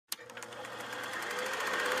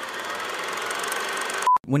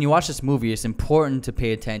When you watch this movie, it's important to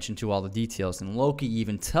pay attention to all the details. And Loki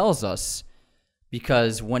even tells us,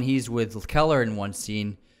 because when he's with Keller in one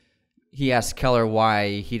scene, he asks Keller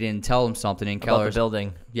why he didn't tell him something. And About the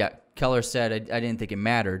building. Yeah, Keller said, I didn't think it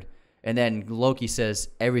mattered. And then Loki says,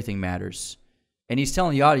 everything matters. And he's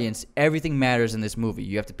telling the audience, everything matters in this movie.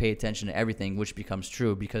 You have to pay attention to everything, which becomes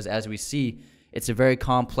true. Because as we see, it's a very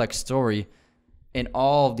complex story. And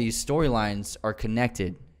all of these storylines are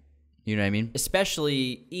connected. You know what I mean?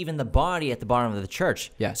 Especially even the body at the bottom of the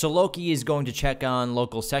church. Yeah. So Loki is going to check on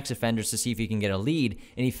local sex offenders to see if he can get a lead,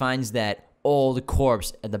 and he finds that old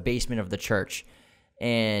corpse at the basement of the church.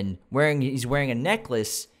 And he's wearing a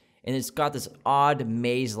necklace, and it's got this odd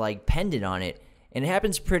maze-like pendant on it. And it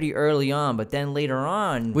happens pretty early on, but then later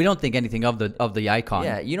on... We don't think anything of the icon.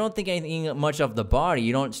 Yeah, you don't think anything much of the body.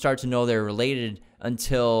 You don't start to know they're related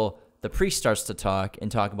until the priest starts to talk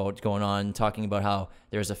about what's going on, talking about how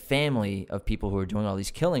there's a family of people who are doing all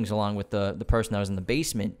these killings along with the person that was in the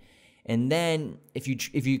basement. And then if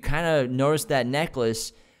you kind of notice that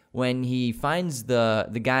necklace, when he finds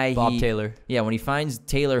the guy... Bob Taylor. Yeah, when he finds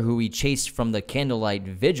Taylor, who he chased from the candlelight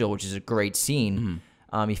vigil, which is a great scene,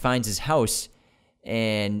 he finds his house,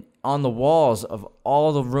 and on the walls of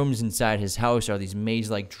all the rooms inside his house are these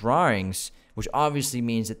maze-like drawings, which obviously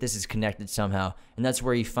means that this is connected somehow. And that's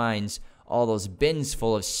where he finds all those bins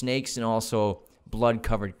full of snakes and also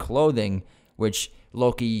blood-covered clothing, which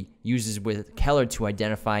Loki uses with Keller to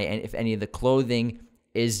identify if any of the clothing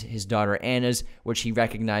is his daughter Anna's, which he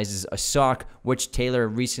recognizes a sock, which Taylor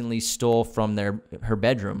recently stole from her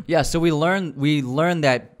bedroom. Yeah, so we learn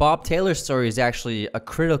that Bob Taylor's story is actually a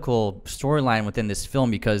critical storyline within this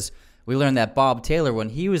film, because we learn that Bob Taylor, when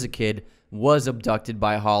he was a kid, was abducted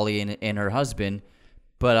by Holly and her husband,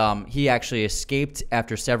 but he actually escaped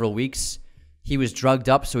after several weeks. He was drugged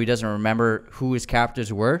up, so he doesn't remember who his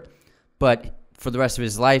captors were, but for the rest of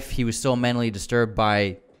his life, he was so mentally disturbed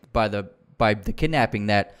by the kidnapping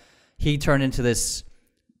that he turned into this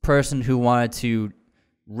person who wanted to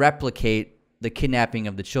replicate the kidnapping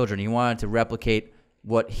of the children. He wanted to replicate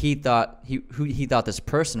what he thought who he thought this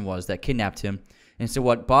person was that kidnapped him. And so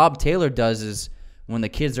what Bob Taylor does is, when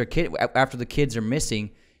after the kids are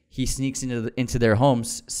missing, he sneaks into their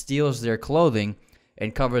homes, steals their clothing,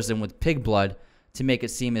 and covers them with pig blood to make it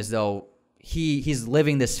seem as though he's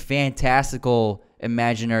living this fantastical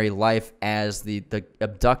imaginary life as the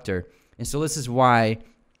abductor. And so this is why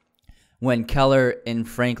when Keller and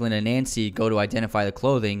Franklin and Nancy go to identify the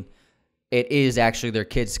clothing, it is actually their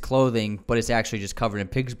kids' clothing, but it's actually just covered in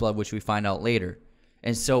pig's blood, which we find out later.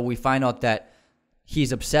 And so we find out that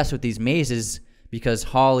he's obsessed with these mazes because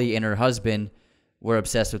Holly and her husband were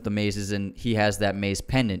obsessed with the mazes, and he has that maze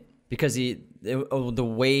pendant. Because the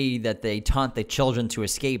way that they taunt the children to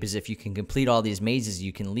escape is if you can complete all these mazes,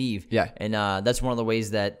 you can leave. Yeah. And that's one of the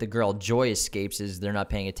ways that the girl Joy escapes, is they're not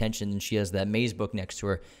paying attention, and she has that maze book next to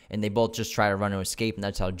her, and they both just try to run to escape, and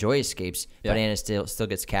that's how Joy escapes. Yeah. But Anna still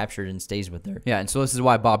gets captured and stays with her. Yeah, and so this is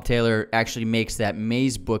why Bob Taylor actually makes that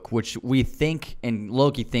maze book, which we think, and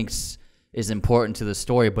Loki thinks, is important to the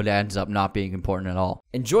story, but it ends up not being important at all.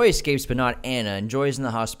 And Joy escapes, but not Anna. And Joy's in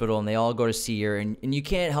the hospital, and they all go to see her. And you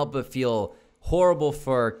can't help but feel horrible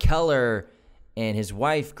for Keller and his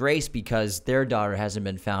wife, Grace, because their daughter hasn't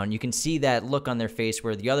been found. You can see that look on their face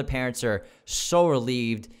where the other parents are so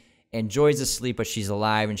relieved, and Joy's asleep, but she's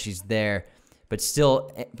alive, and she's there. But still,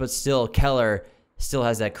 Keller still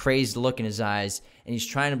has that crazed look in his eyes, and he's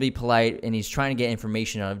trying to be polite, and he's trying to get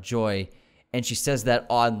information out of Joy. And she says that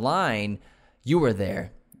odd line, "You were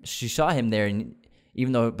there." She saw him there, and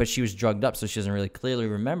but she was drugged up, so she doesn't really clearly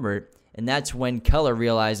remember it. And that's when Keller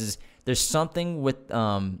realizes there's something with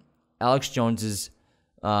Alex Jones's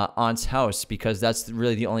aunt's house, because that's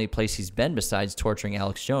really the only place he's been besides torturing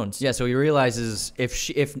Alex Jones. Yeah, so he realizes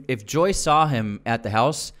if Joy saw him at the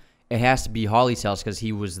house, it has to be Holly's house because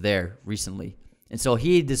he was there recently. And so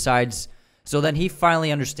he decides. So then he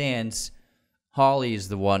finally understands Holly is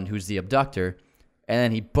the one who's the abductor, and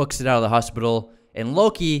then he books it out of the hospital. And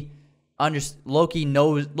Loki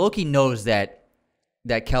knows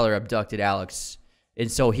that Keller abducted Alex, and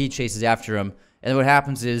so he chases after him. And what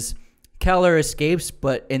happens is Keller escapes,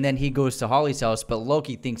 and then he goes to Holly's house, but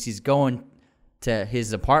Loki thinks he's going to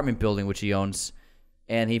his apartment building, which he owns,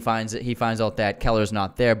 and he finds out that Keller's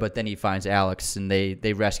not there. But then he finds Alex, and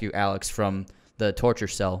they rescue Alex from the torture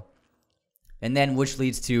cell, and then which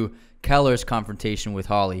leads to Keller's confrontation with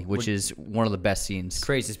Holly, which is one of the best scenes.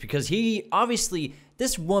 Crazy, because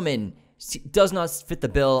this woman does not fit the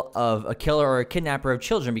bill of a killer or a kidnapper of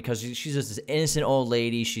children, because she's just this innocent old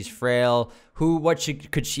lady. She's frail.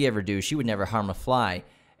 Could she ever do? She would never harm a fly.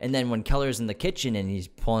 And then when Keller's in the kitchen and he's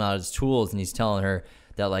pulling out his tools and he's telling her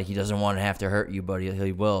that like he doesn't want to have to hurt you, but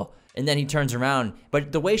he will. And then he turns around,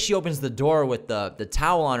 but the way she opens the door with the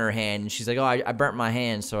towel on her hand, and she's like, "Oh, I burnt my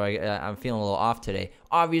hand, so I'm feeling a little off today."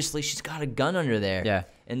 Obviously, she's got a gun under there. Yeah.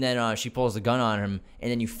 And then she pulls the gun on him, and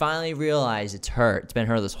then you finally realize it's her. It's been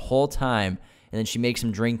her this whole time. And then she makes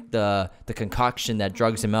him drink the concoction that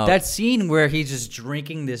drugs him out. That scene where he's just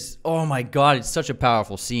drinking this, oh my God, it's such a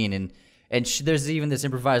powerful scene. And there's even this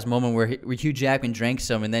improvised moment where Hugh Jackman drinks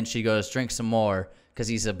some, and then she goes, drink some more, because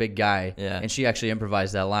he's a big guy. Yeah. And she actually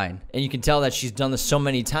improvised that line. And you can tell that she's done this so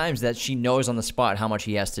many times that she knows on the spot how much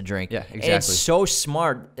he has to drink. Yeah, exactly. And it's so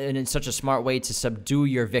smart, and it's such a smart way to subdue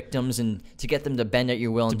your victims and to get them to bend at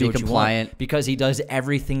your will and do what compliant. you want. Because he does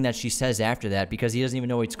everything that she says after that, because he doesn't even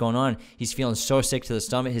know what's going on. He's feeling so sick to the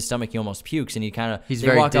stomach, his stomach, he almost pukes, and they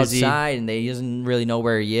very walk dizzy. outside, and he doesn't really know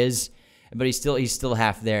where he is, but he's still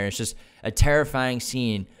half there, and it's just a terrifying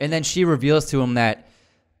scene. And then she reveals to him that,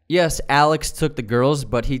 yes, Alex took the girls,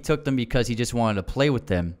 but he took them because he just wanted to play with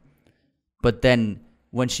them. But then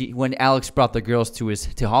when Alex brought the girls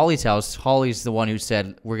to Holly's house, Holly's the one who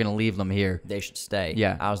said, we're going to leave them here. They should stay.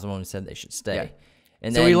 Yeah. I was the one who said they should stay. Yeah.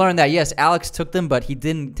 And So then we learned that, yes, Alex took them, but he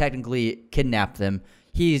didn't technically kidnap them.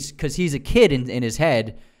 Because he's a kid in his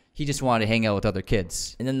head, he just wanted to hang out with other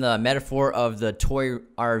kids. And then the metaphor of the toy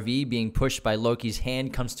RV being pushed by Loki's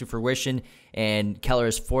hand comes to fruition, and Keller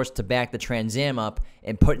is forced to back the Trans Am up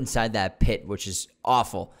and put inside that pit, which is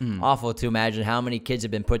awful. Awful to imagine how many kids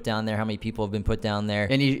have been put down there, how many people have been put down there.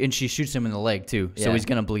 And she shoots him in the leg, too. So Yeah. he's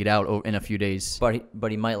going to bleed out in a few days.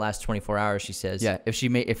 But he might last 24 hours, she says. Yeah, if he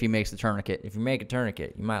makes the tourniquet. If you make a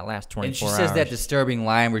tourniquet, you might last 24 hours. And she says that disturbing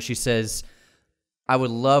line where she says, I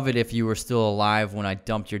would love it if you were still alive when I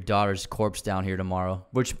dumped your daughter's corpse down here tomorrow.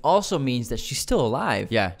 Which also means that she's still alive.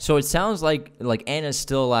 Yeah. So it sounds like Anna's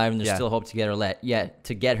still alive, and there's Yeah. still hope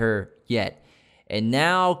to get her yet. And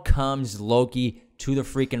now comes Loki to the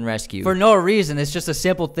freaking rescue. For no reason. It's just a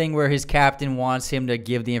simple thing where his captain wants him to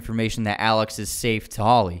give the information that Alex is safe to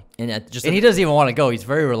Holly. and And he doesn't even want to go. He's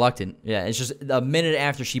very reluctant. yeah, it's just a minute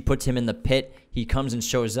after she puts him in the pit, he comes and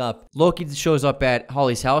shows up. Loki shows up at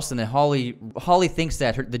Holly's house, and then Holly thinks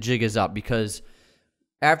that the jig is up because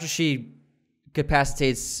after she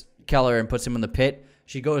capacitates Keller and puts him in the pit,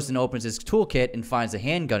 she goes and opens his toolkit and finds a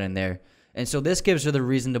handgun in there. And so this gives her the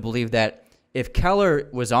reason to believe that if Keller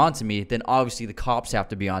was onto me, then obviously the cops have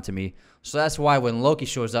to be onto me. So that's why when Loki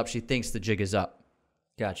shows up, she thinks the jig is up.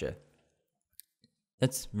 Gotcha.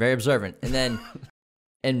 That's very observant. And then,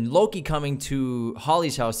 and Loki coming to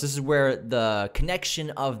Holly's house, this is where the connection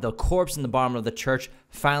of the corpse in the bottom of the church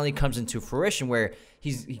finally comes into fruition, where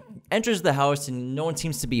he enters the house and no one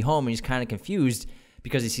seems to be home, and he's kind of confused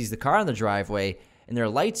because he sees the car in the driveway and there are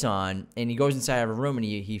lights on, and he goes inside of a room and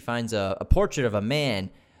he finds a portrait of a man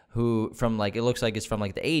who it looks like it's from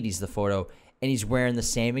like the 80s, the photo, and he's wearing the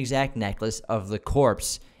same exact necklace of the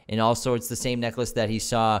corpse. And also it's the same necklace that he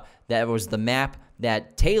saw that was the map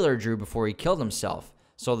that Taylor drew before he killed himself.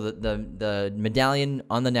 So the medallion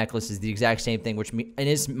on the necklace is the exact same thing, which in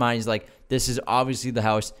his mind is like, this is obviously the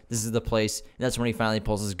house, this is the place. And that's when he finally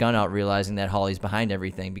pulls his gun out, realizing that Holly's behind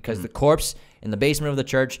everything, because the corpse in the basement of the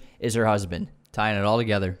church is her husband. Tying it all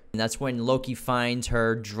together. And that's when Loki finds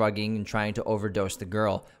her drugging and trying to overdose the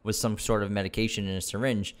girl with some sort of medication in a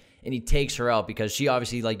syringe. And he takes her out because she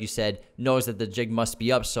obviously, like you said, knows that the jig must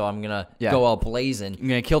be up, so I'm going to go out blazing. I'm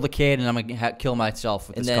going to kill the kid, and I'm going to kill myself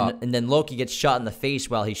with this cop. And then Loki gets shot in the face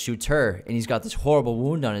while he shoots her, and he's got this horrible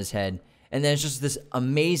wound on his head. And then it's just this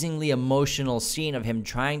amazingly emotional scene of him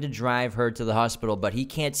trying to drive her to the hospital, but he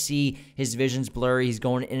can't see. His vision's blurry. He's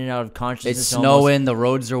going in and out of consciousness. It's snowing. The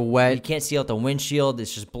roads are wet. He can't see out the windshield.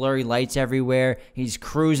 It's just blurry lights everywhere. He's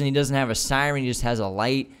cruising. He doesn't have a siren. He just has a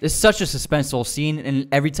light. It's such a suspenseful scene, and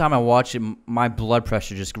every time I watch it, my blood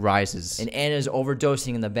pressure just rises. And Anna's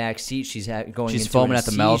overdosing in the back seat. She's into foaming at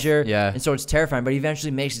the mouth. seizure. Yeah. And so it's terrifying, but he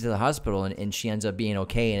eventually makes it to the hospital, and she ends up being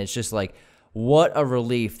okay. And it's just like, what a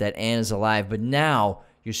relief that Anna's alive. But now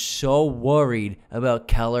you're so worried about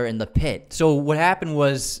Keller in the pit. So what happened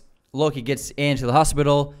was Loki gets into the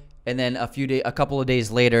hospital, and then a couple of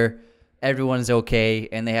days later, everyone's okay,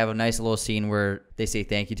 and they have a nice little scene where they say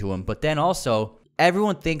thank you to him. But then also,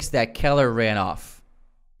 everyone thinks that Keller ran off.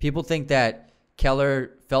 People think that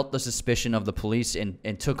Keller felt the suspicion of the police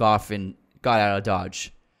and took off and got out of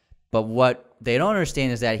Dodge. But what they don't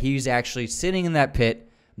understand is that he's actually sitting in that pit,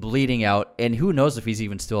 bleeding out, and who knows if he's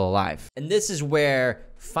even still alive. And this is where,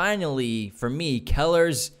 finally, for me,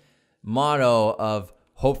 Keller's motto of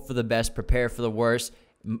hope for the best, prepare for the worst,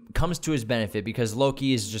 comes to his benefit, because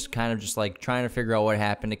Loki is just kind of just like trying to figure out what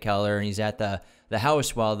happened to Keller, and he's at the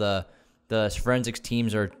house while the the forensics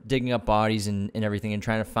teams are digging up bodies and everything and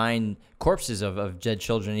trying to find corpses of dead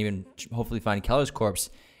children, even hopefully find Keller's corpse.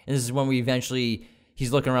 And this is when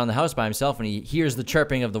he's looking around the house by himself and he hears the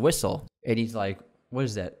chirping of the whistle. And he's like, what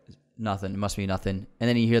is that? Nothing. It must be nothing. And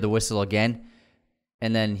then you hear the whistle again.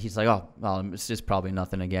 And then he's like, oh, well, it's just probably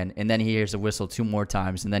nothing again. And then he hears the whistle 2 more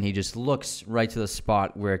times. And then he just looks right to the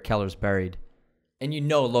spot where Keller's buried. And you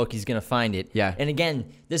know Loki's going to find it. Yeah. And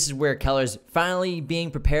again, this is where Keller's finally being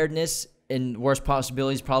preparedness and worst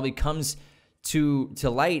possibilities probably comes to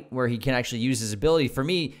light, where he can actually use his ability. For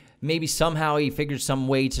me, maybe somehow he figured some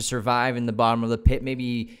way to survive in the bottom of the pit.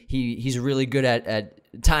 Maybe he's really good at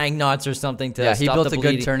tying knots or something to stop the bleeding. He built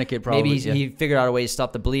a good tourniquet probably. Maybe he figured out a way to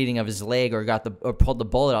stop the bleeding of his leg or pulled the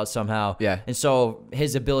bullet out somehow. Yeah. And so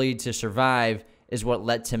his ability to survive is what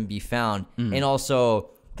lets him be found. And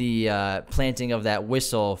also the planting of that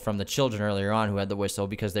whistle from the children earlier on who had the whistle,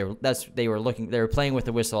 because they were playing with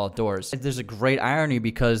the whistle outdoors. There's a great irony,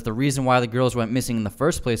 because the reason why the girls went missing in the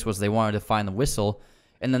first place was they wanted to find the whistle,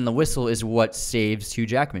 and then the whistle is what saves Hugh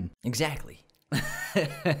Jackman. Exactly.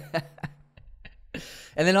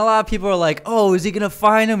 And then a lot of people are like, oh, is he going to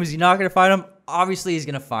find him? Is he not going to find him? Obviously, he's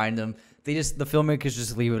going to find him. The filmmakers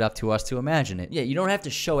just leave it up to us to imagine it. Yeah, you don't have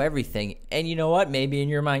to show everything. And you know what? Maybe in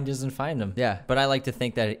your mind doesn't find him. Yeah. But I like to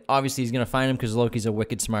think that obviously he's going to find him because Loki's a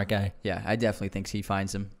wicked smart guy. Yeah, I definitely think he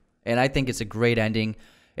finds him. And I think it's a great ending.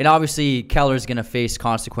 And obviously, Keller's going to face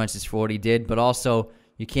consequences for what he did, but also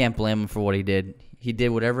you can't blame him for what he did. He did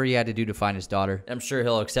whatever he had to do to find his daughter. I'm sure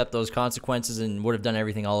he'll accept those consequences and would have done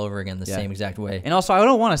everything all over again the same exact way. And also, I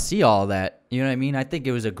don't want to see all of that. You know what I mean? I think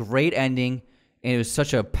it was a great ending, and it was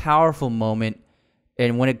such a powerful moment.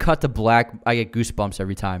 And when it cut to black, I get goosebumps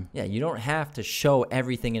every time. Yeah, you don't have to show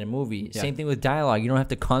everything in a movie. Yeah. Same thing with dialogue. You don't have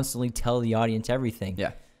to constantly tell the audience everything.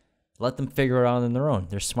 Yeah. Let them figure it out on their own.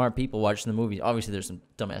 There's smart people watching the movies. Obviously, there's some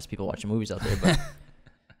dumbass people watching movies out there, but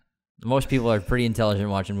most people are pretty intelligent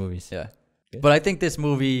watching movies. Yeah. Good. But I think this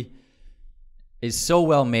movie is so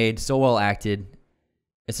well made, so well acted.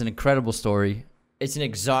 It's an incredible story. It's an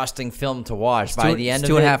exhausting film to watch. By the end of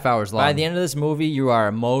 2.5 hours long. By the end of this movie, you are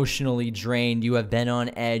emotionally drained. You have been on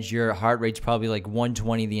edge. Your heart rate's probably like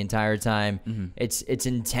 120 the entire time. Mm-hmm. It's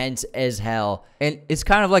intense as hell. And it's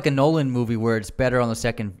kind of like a Nolan movie where it's better on the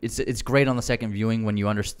second. It's great on the second viewing when you're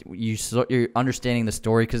understanding the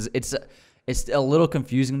story, because it's a little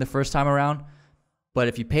confusing the first time around. But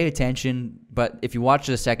if you pay attention, if you watch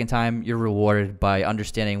it a second time, you're rewarded by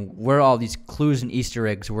understanding where all these clues and Easter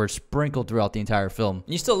eggs were sprinkled throughout the entire film.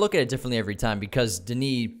 You still look at it differently every time, because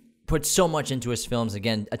Denis puts so much into his films.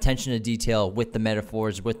 Again, attention to detail with the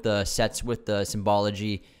metaphors, with the sets, with the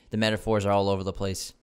symbology. The metaphors are all over the place.